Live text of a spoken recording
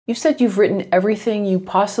You said you've written everything you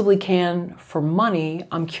possibly can for money.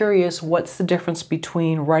 I'm curious, what's the difference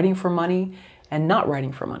between writing for money and not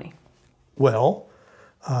writing for money? Well,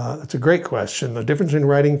 that's a great question. The difference between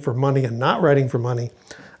writing for money and not writing for money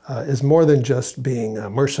is more than just being a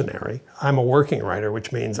mercenary. I'm a working writer,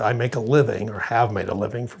 which means I make a living, or have made a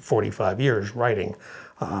living for 45 years writing.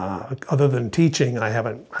 Other than teaching, I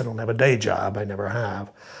don't have a day job. I never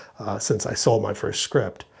have since I sold my first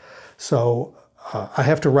script. So I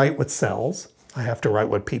have to write what sells. I have to write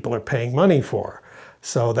what people are paying money for.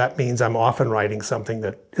 So that means I'm often writing something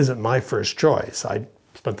that isn't my first choice. I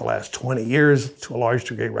spent the last 20 years, to a large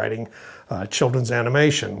degree, writing children's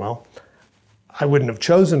animation. Well, I wouldn't have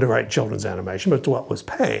chosen to write children's animation, but it's what was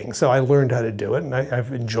paying. So I learned how to do it, and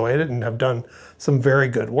I've enjoyed it, and have done some very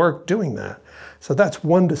good work doing that. So that's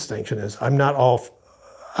one distinction, is I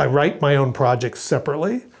write my own projects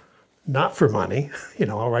separately, not for money. You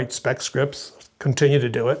know, I'll write spec scripts, continue to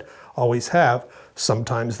do it, always have.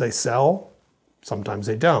 Sometimes they sell, sometimes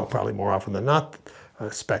they don't. Probably more often than not,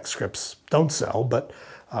 spec scripts don't sell, but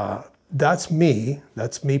that's me.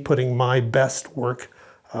 That's me putting my best work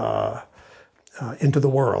into the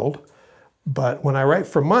world. But when I write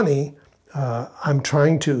for money, I'm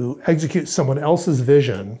trying to execute someone else's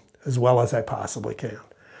vision as well as I possibly can.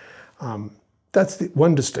 That's the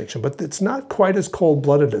one distinction, but it's not quite as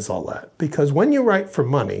cold-blooded as all that, because when you write for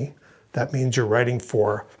money, that means you're writing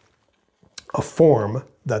for a form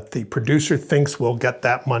that the producer thinks will get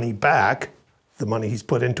that money back, the money he's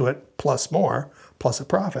put into it plus more, plus a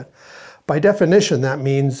profit. By definition, that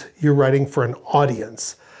means you're writing for an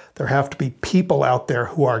audience. There have to be people out there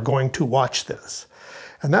who are going to watch this.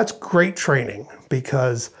 And that's great training,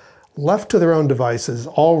 because left to their own devices,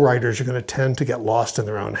 all writers are going to tend to get lost in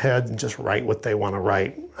their own heads and just write what they want to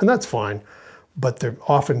write. And that's fine, but they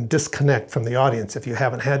often disconnect from the audience if you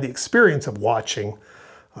haven't had the experience of watching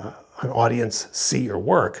an audience see your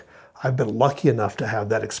work. I've been lucky enough to have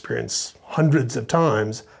that experience hundreds of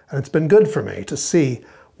times, and it's been good for me to see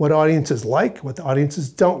what audiences like, what the audiences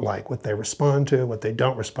don't like, what they respond to, what they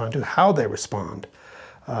don't respond to, how they respond.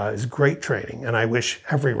 Is great training, and I wish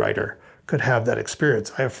every writer could have that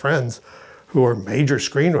experience. I have friends who are major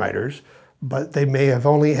screenwriters, but they may have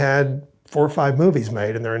only had 4 or 5 movies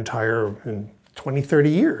made in their entire 20, 30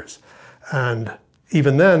 years. And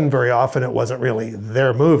even then, very often it wasn't really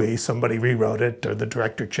their movie. Somebody rewrote it, or the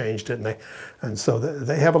director changed it, and so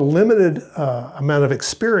they have a limited amount of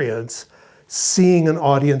experience seeing an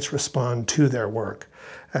audience respond to their work.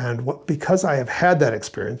 And because I have had that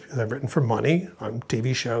experience, because I've written for money on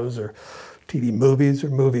TV shows or TV movies or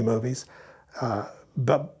movie movies,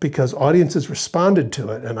 but because audiences responded to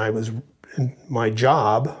it, and I was in my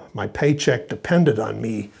job, my paycheck depended on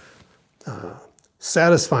me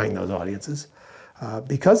satisfying those audiences.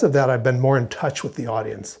 Because of that, I've been more in touch with the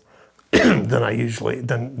audience than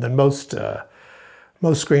most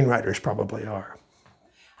screenwriters probably are.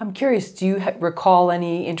 I'm curious, do you recall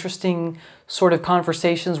any interesting sort of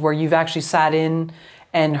conversations where you've actually sat in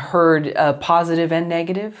and heard positive and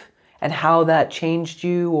negative, and how that changed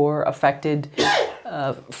you or affected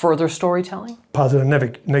further storytelling? Positive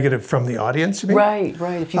and negative from the audience, you mean? Right.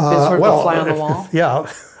 If you've been sort of a fly on the wall? Yeah,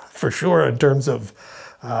 for sure. In terms of,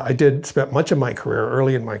 I spent much of my career,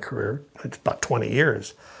 early in my career, it's about 20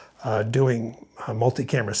 years, doing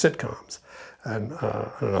multi-camera sitcoms. And I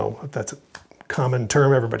don't know if that's a common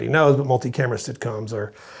term everybody knows, but multi-camera sitcoms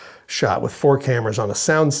are shot with 4 cameras on a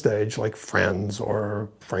soundstage, like Friends or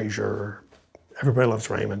Frasier or Everybody Loves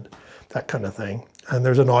Raymond, that kind of thing. And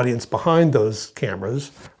there's an audience behind those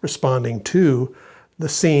cameras responding to the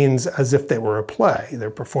scenes as if they were a play. They're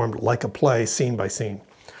performed like a play, scene by scene.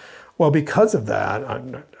 Well, because of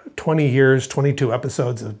that, 20 years, 22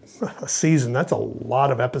 episodes a season, that's a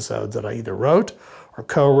lot of episodes that I either wrote or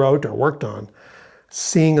co-wrote or worked on,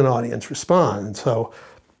 seeing an audience respond. And so,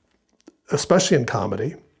 especially in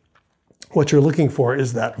comedy, what you're looking for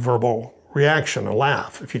is that verbal reaction, a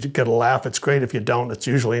laugh. If you get a laugh, it's great. If you don't, it's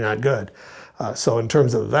usually not good. So in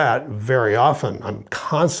terms of that, very often I'm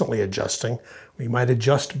constantly adjusting. We might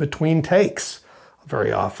adjust between takes.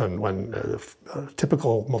 Very often when a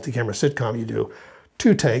typical multi-camera sitcom, you do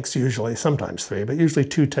 2 takes, usually, sometimes 3, but usually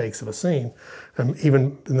 2 takes of a scene. And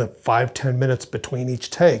even in the 5-10 minutes between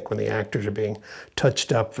each take, when the actors are being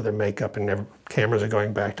touched up for their makeup and their cameras are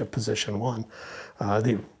going back to position 1,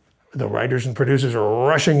 the writers and producers are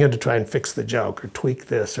rushing in to try and fix the joke or tweak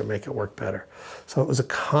this or make it work better. So it was a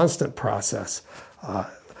constant process.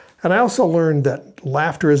 And I also learned that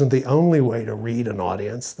laughter isn't the only way to read an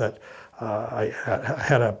audience. That I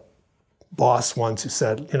had a boss once who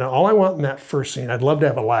said, you know, all I want in that first scene, I'd love to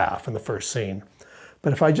have a laugh in the first scene,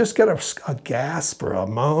 But if I just get a gasp or a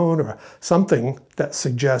moan or something that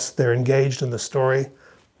suggests they're engaged in the story,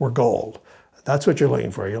 we're gold. That's what you're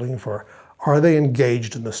looking for. You're looking for, are they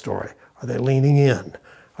engaged in the story? Are they leaning in?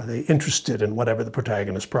 Are they interested in whatever the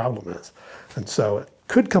protagonist's problem is? And so it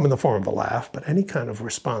could come in the form of a laugh, but any kind of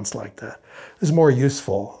response like that is more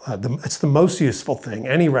useful. It's the most useful thing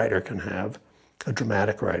any writer can have, a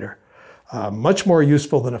dramatic writer. Much more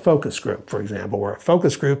useful than a focus group, for example, where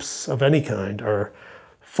focus groups of any kind are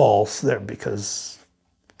false there because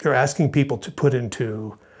you're asking people to put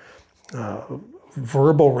into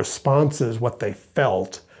verbal responses what they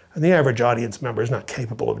felt, and the average audience member is not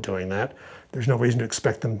capable of doing that. There's no reason to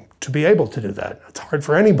expect them to be able to do that. It's hard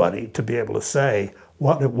for anybody to be able to say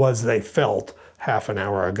what it was they felt half an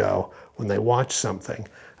hour ago when they watched something.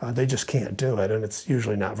 They just can't do it, and it's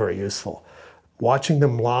usually not very useful. Watching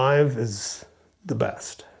them live is the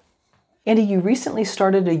best. Andy, you recently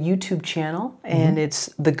started a YouTube channel, and it's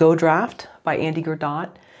The Go Draft by Andy Guerdat.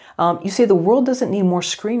 You say the world doesn't need more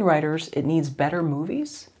screenwriters, it needs better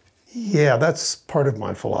movies? Yeah, that's part of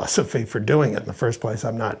my philosophy for doing it in the first place.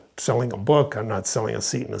 I'm not selling a book, I'm not selling a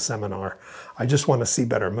seat in a seminar. I just want to see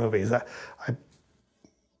better movies.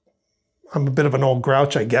 I'm a bit of an old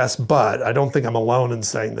grouch, I guess, but I don't think I'm alone in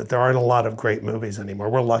saying that there aren't a lot of great movies anymore.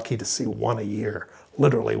 We're lucky to see one a year,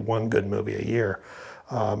 literally one good movie a year,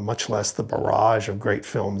 much less the barrage of great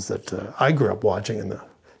films that I grew up watching in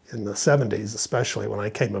the 70s, especially when I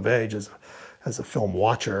came of age as a film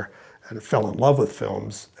watcher and fell in love with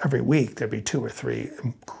films. Every week there'd be 2 or 3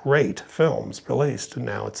 great films released, and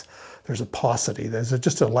now there's a paucity. There's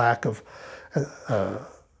just a lack of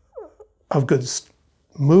good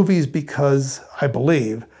movies because I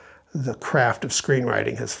believe the craft of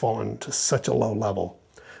screenwriting has fallen to such a low level.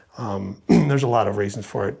 There's a lot of reasons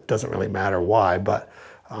for it. It doesn't really matter why, but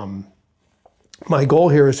my goal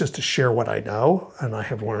here is just to share what I know, and I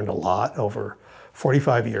have learned a lot over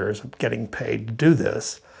 45 years of getting paid to do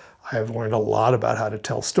this. I have learned a lot about how to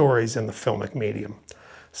tell stories in the filmic medium.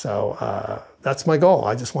 So that's my goal.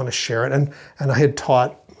 I just want to share it. And I had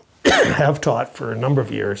taught, have taught for a number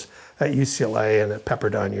of years at UCLA and at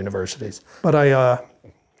Pepperdine universities. But I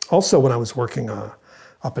also, when I was working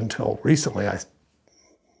up until recently,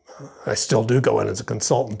 I still do go in as a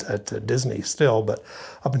consultant at Disney still, but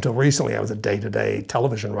up until recently I was a day-to-day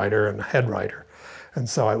television writer and a head writer. And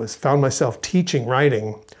so I found myself teaching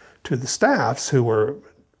writing to the staffs who were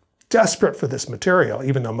desperate for this material,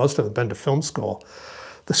 even though most of them had been to film school.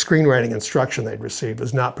 The screenwriting instruction they'd received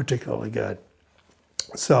was not particularly good.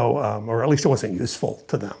 So, or at least it wasn't useful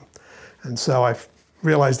to them. And so I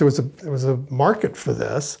realized there was a market for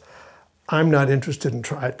this. I'm not interested in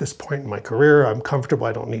at this point in my career. I'm comfortable.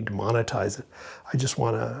 I don't need to monetize it. I just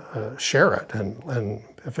want to share it. And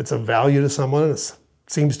if it's of value to someone, it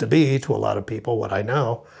seems to be to a lot of people what I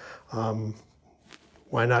know,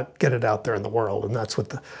 why not get it out there in the world? And that's what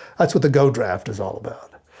the Go Draft is all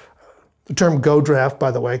about. The term Go Draft,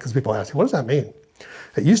 by the way, because people ask me, what does that mean?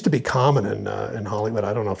 It used to be common in Hollywood.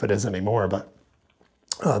 I don't know if it is anymore, but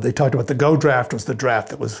they talked about the Go Draft was the draft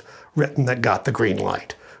that was written that got the green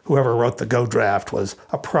light. Whoever wrote the Go Draft was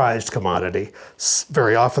a prized commodity.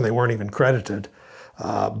 Very often they weren't even credited,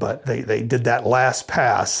 but they did that last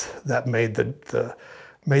pass that made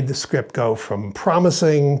the script go from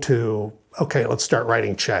promising to, okay, let's start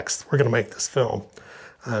writing checks. We're going to make this film.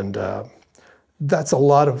 And that's a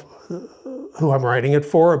lot of who I'm writing it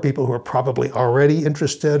for, are people who are probably already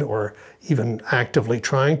interested or even actively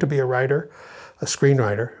trying to be a writer, a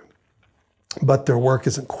screenwriter, but their work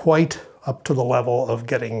isn't quite up to the level of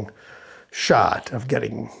getting shot, of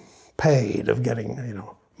getting paid, of getting,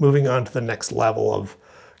 moving on to the next level of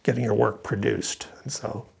getting your work produced. And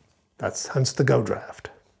so that's hence the Go Draft.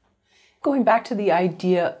 Going back to the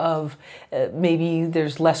idea of maybe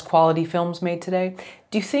there's less quality films made today,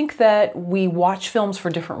 do you think that we watch films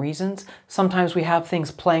for different reasons? Sometimes we have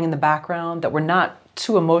things playing in the background that we're not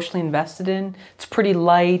too emotionally invested in. It's pretty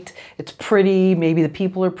light, it's pretty, maybe the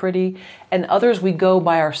people are pretty. And others we go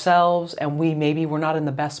by ourselves and we're not in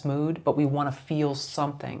the best mood, but we want to feel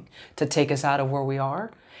something to take us out of where we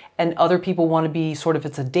are. And other people want to be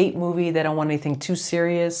it's a date movie, they don't want anything too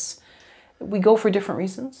serious. We go for different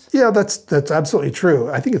reasons? Yeah, that's absolutely true.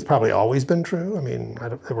 I think it's probably always been true. I mean,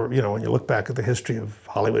 when you look back at the history of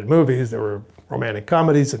Hollywood movies, there were romantic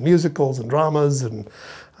comedies and musicals and dramas and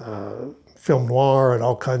film noir and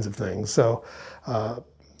all kinds of things. So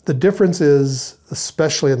the difference is,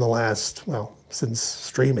 especially in the last, since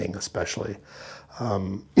streaming especially,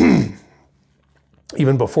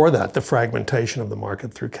 even before that, the fragmentation of the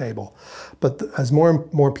market through cable. But as more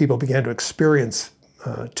and more people began to experience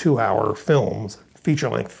 2-hour films,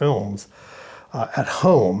 feature-length films, at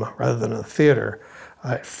home rather than in the theater,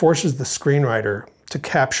 it forces the screenwriter to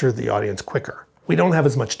capture the audience quicker. We don't have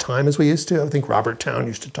as much time as we used to. I think Robert Towne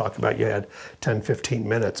used to talk about you had 10, 15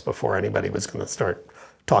 minutes before anybody was going to start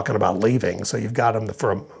talking about leaving. So you've got them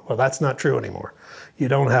well, that's not true anymore. You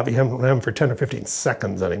don't have them for 10 or 15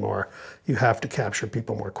 seconds anymore. You have to capture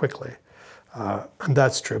people more quickly. And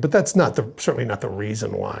that's true, but that's certainly not the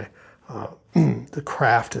reason why the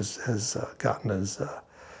craft has gotten as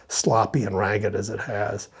sloppy and ragged as it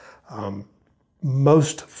has.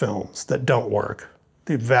 Most films that don't work,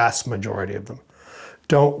 the vast majority of them,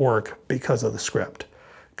 don't work because of the script,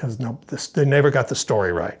 because they never got the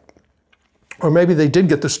story right. Or maybe they did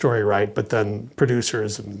get the story right, but then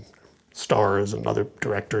producers and stars and other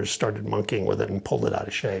directors started monkeying with it and pulled it out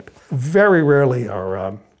of shape. Very rarely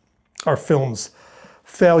are films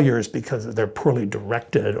failures because they're poorly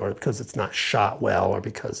directed, or because it's not shot well, or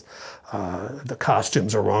because the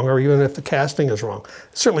costumes are wrong, or even if the casting is wrong.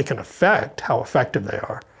 It certainly can affect how effective they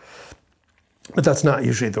are. But that's not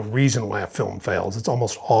usually the reason why a film fails. It's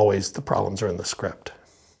almost always the problems are in the script.